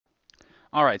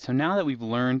All right, so now that we've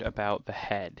learned about the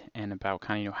head and about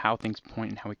kind of how things point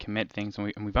and how we commit things,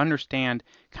 and we've understand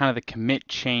kind of the commit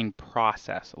chain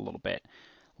process a little bit,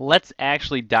 let's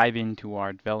actually dive into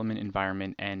our development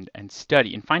environment and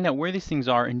study and find out where these things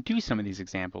are and do some of these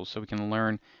examples so we can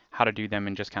learn how to do them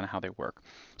and just kind of how they work.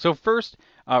 So first,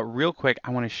 real quick,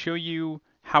 I want to show you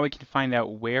how we can find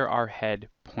out where our head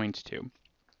points to.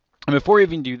 And before we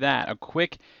even do that, a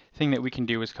quick thing that we can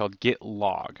do is called Git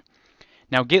Log.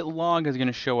 Now, Git Log is going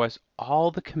to show us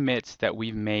all the commits that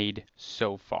we've made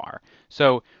so far.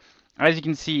 So, as you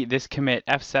can see, this commit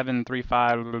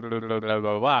F735 blah, blah, blah,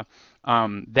 blah, blah,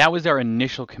 that was our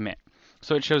initial commit.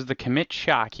 So it shows the commit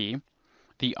Shockey,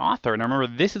 the author. Now remember,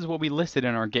 this is what we listed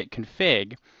in our Git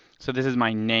config. So this is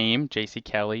my name, JC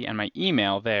Kelly, and my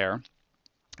email there,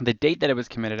 the date that it was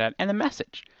committed at, and the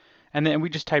message. And then we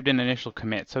just typed in initial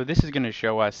commit. So this is going to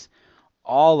show us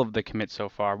all of the commits so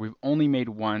far. We've only made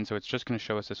one, so it's just going to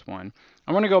show us this one.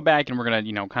 I want to go back and we're going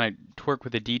to, kind of twerk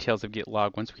with the details of Git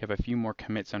Log once we have a few more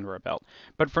commits under our belt.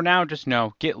 But for now, just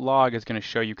know Git Log is going to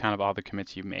show you kind of all the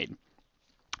commits you've made.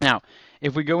 Now,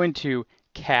 if we go into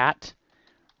cat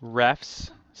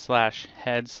refs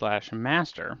 /head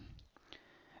 /master,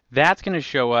 that's going to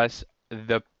show us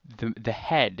the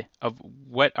head of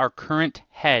what our current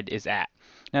head is at.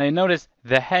 Now, you notice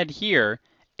the head here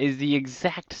is the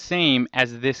exact same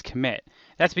as this commit.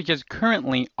 That's because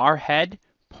currently our head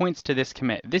points to this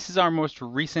commit. This is our most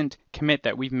recent commit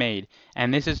that we've made,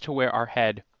 and this is to where our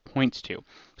head points to.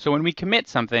 So when we commit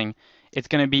something, it's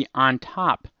going to be on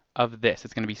top of this.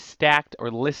 It's going to be stacked or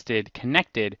listed,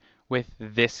 connected with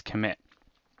this commit.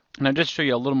 And I'll just show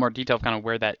you a little more detail of kind of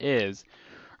where that is.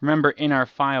 Remember, in our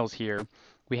files here,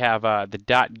 we have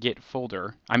the .git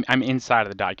folder. I'm inside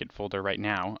of the .git folder right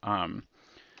now.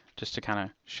 Just to kind of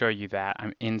show you that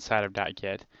I'm inside of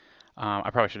 .git. I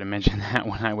probably should have mentioned that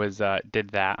when I was did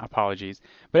that. Apologies.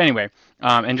 But anyway,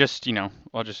 and just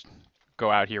I'll just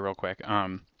go out here real quick.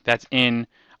 That's in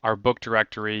our book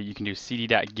directory. You can do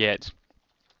cd.git,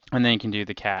 and then you can do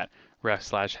the cat ref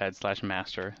 /head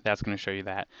 /master. That's going to show you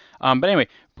that. But anyway,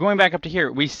 going back up to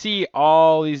here, we see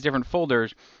all these different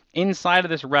folders inside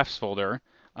of this refs folder.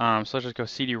 So let's just go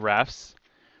cd refs.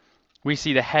 We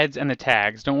see the heads and the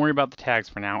tags. Don't worry about the tags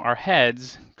for now. Our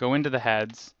heads, go into the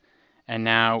heads, and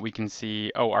now we can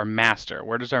see, our master.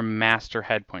 Where does our master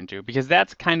head point to? Because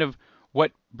that's kind of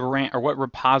what what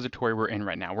repository we're in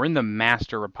right now. We're in the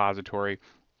master repository,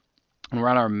 and we're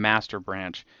on our master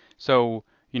branch. So,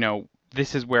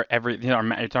 this is where it's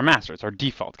our master. It's our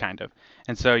default kind of.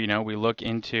 And so, we look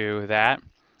into that,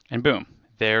 and boom,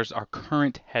 there's our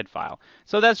current head file.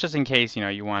 So that's just in case,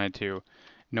 you wanted to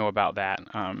know about that.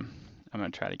 I'm going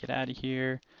to try to get out of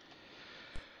here.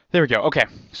 There we go. Okay,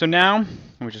 so now,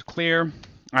 which is clear,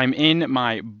 I'm in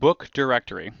my book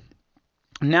directory.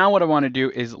 Now what I want to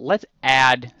do is let's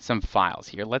add some files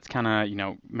here. Let's kind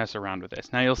of, mess around with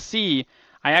this. Now you'll see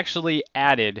I actually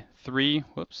added I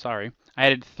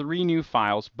added three new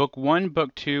files, book 1,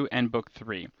 book 2, and book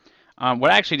 3.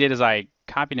 What I actually did is I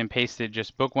copied and pasted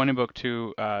just book 1 and book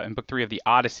 2 and book 3 of the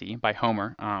Odyssey by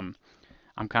Homer. I'm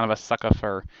kind of a sucker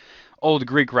for old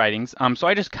Greek writings. So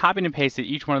I just copied and pasted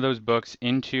each one of those books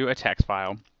into a text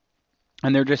file,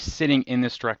 and they're just sitting in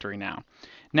this directory now.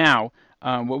 Now,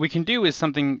 what we can do is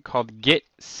something called Git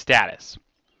Status.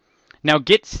 Now,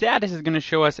 Git Status is going to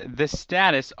show us the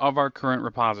status of our current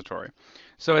repository.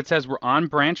 So it says we're on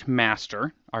branch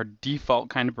master, our default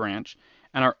kind of branch,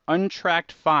 and our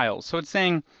untracked files. So it's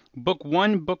saying book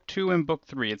 1, book 2, and book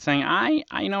 3. It's saying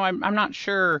I'm not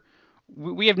sure.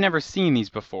 We have never seen these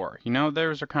before.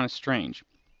 Those are kind of strange.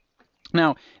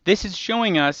 Now, this is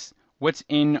showing us what's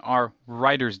in our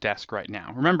writer's desk right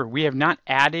now. Remember, we have not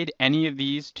added any of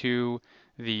these to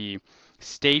the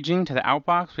staging, to the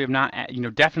outbox. We have not,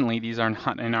 definitely these are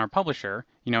not in our publisher,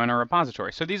 in our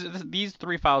repository. So these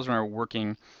three files are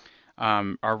working,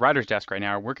 our writer's desk right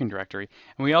now, our working directory.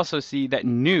 And we also see that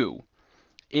new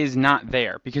is not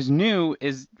there because new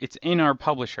it's in our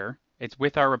publisher. It's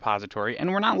with our repository,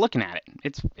 and we're not looking at it.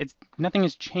 It's nothing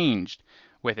has changed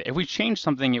with it. If we change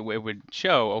something, it would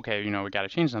show, okay, we got to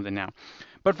change something now.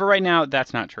 But for right now,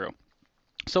 that's not true.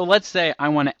 So let's say I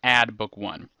want to add book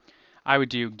 1. I would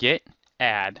do git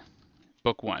add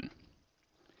book 1.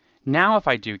 Now if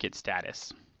I do git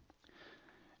status,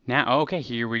 okay,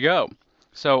 here we go.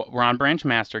 So we're on branch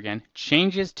master again.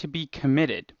 Changes to be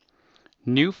committed.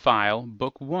 New file,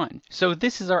 book 1. So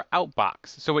this is our outbox.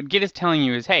 So what Git is telling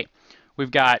you is, hey,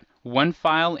 we've got one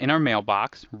file in our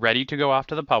mailbox ready to go off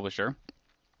to the publisher.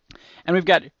 And we've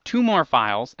got 2 more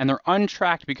files, and they're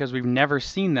untracked because we've never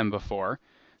seen them before.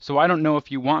 So I don't know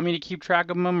if you want me to keep track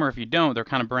of them or if you don't. They're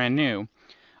kind of brand new.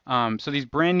 So these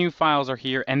brand new files are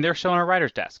here, and they're shown on our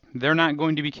writer's desk. They're not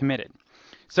going to be committed.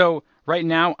 So right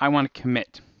now, I want to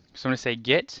commit. So I'm going to say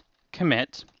git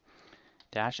commit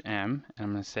 -m, and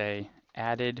I'm going to say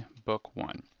added book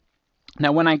 1.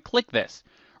 Now when I click this,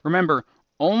 remember,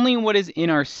 only what is in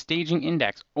our staging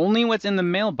index, only what's in the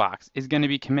mailbox is going to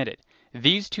be committed.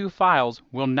 These two files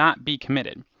will not be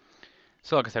committed.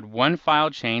 So like I said, one file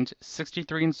changed,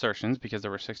 63 insertions, because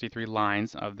there were 63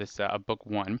 lines of this book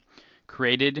 1,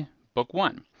 created book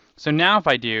 1. So now if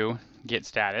I do git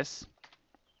status,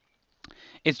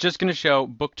 it's just going to show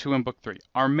book 2 and book 3.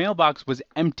 Our mailbox was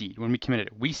empty when we committed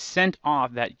it. We sent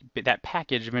off that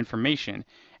package of information,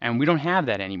 and we don't have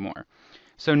that anymore.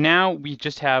 So now we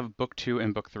just have book 2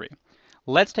 and book 3.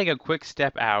 Let's take a quick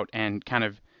step out and kind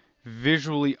of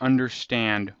visually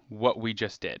understand what we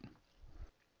just did.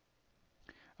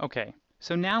 Okay,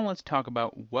 so now let's talk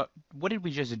about what did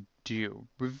we just do?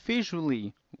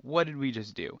 Visually, what did we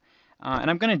just do?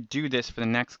 And I'm going to do this for the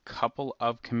next couple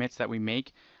of commits that we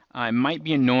make. It might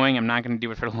be annoying, I'm not going to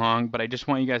do it for long, but I just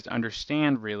want you guys to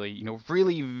understand really,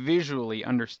 really visually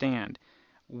understand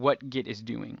what Git is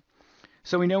doing.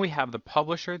 So we know we have the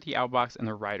publisher, the outbox, and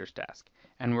the writer's desk.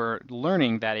 And we're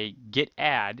learning that a git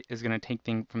add is going to take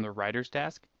things from the writer's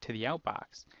desk to the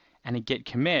outbox. And a git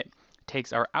commit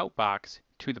takes our outbox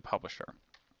to the publisher.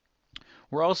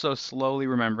 We're also slowly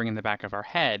remembering in the back of our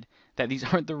head that these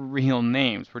aren't the real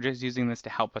names. We're just using this to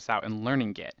help us out in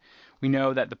learning Git. We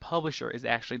know that the publisher is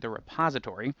actually the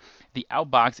repository, the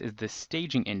outbox is the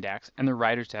staging index, and the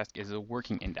writer's desk is the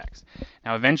working index.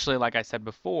 Now eventually, like I said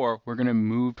before, we're going to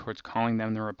move towards calling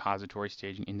them the repository,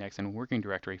 staging index, and working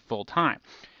directory full time.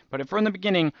 But if from the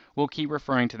beginning, we'll keep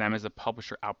referring to them as the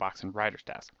publisher, outbox, and writer's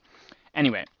desk.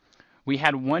 Anyway, we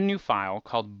had one new file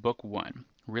called book 1.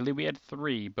 Really, we had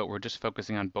 3, but we're just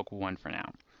focusing on book 1 for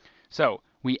now. So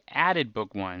we added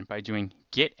book 1 by doing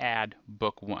git add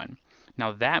book 1.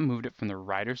 Now that moved it from the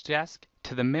writer's desk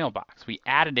to the mailbox. We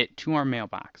added it to our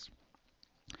mailbox.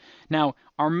 Now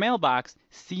our mailbox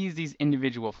sees these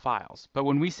individual files, but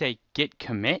when we say git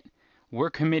commit, we're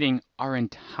committing our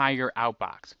entire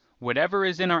outbox. Whatever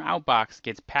is in our outbox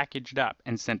gets packaged up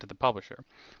and sent to the publisher.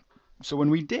 So when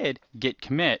we did git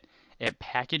commit, it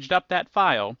packaged up that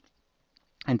file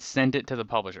and sent it to the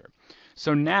publisher.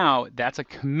 So now that's a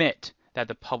commit that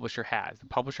the publisher has. The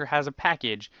publisher has a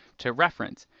package to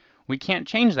reference. We can't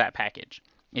change that package.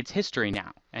 It's history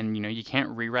now, and you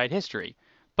can't rewrite history.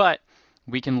 But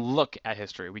we can look at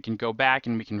history. We can go back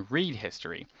and we can read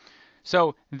history.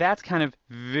 So that's kind of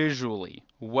visually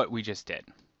what we just did.